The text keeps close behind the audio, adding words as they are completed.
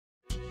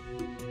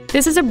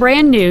This is a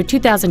brand new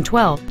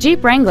 2012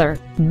 Jeep Wrangler,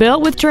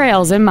 built with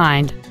trails in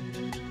mind.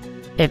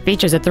 It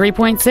features a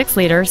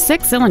 3.6-liter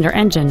six-cylinder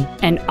engine,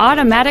 an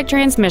automatic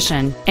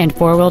transmission, and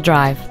four-wheel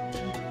drive.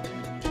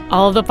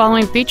 All of the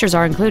following features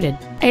are included: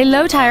 a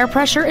low tire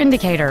pressure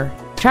indicator,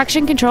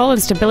 traction control and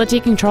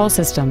stability control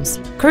systems,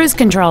 cruise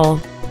control,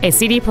 a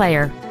CD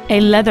player,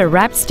 a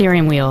leather-wrapped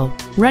steering wheel,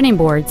 running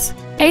boards,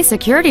 a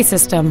security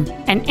system,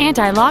 an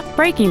anti-lock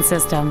braking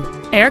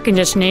system, air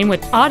conditioning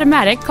with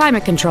automatic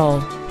climate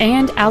control,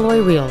 and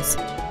alloy wheels.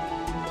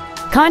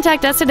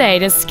 Contact us today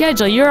to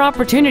schedule your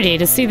opportunity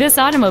to see this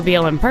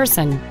automobile in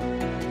person.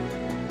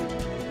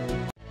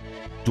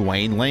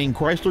 Dwayne Lane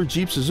Chrysler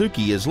Jeep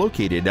Suzuki is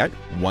located at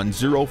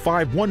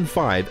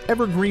 10515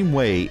 Evergreen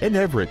Way in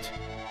Everett.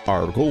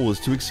 Our goal is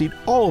to exceed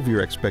all of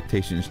your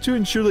expectations to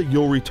ensure that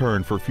you'll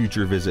return for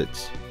future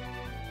visits.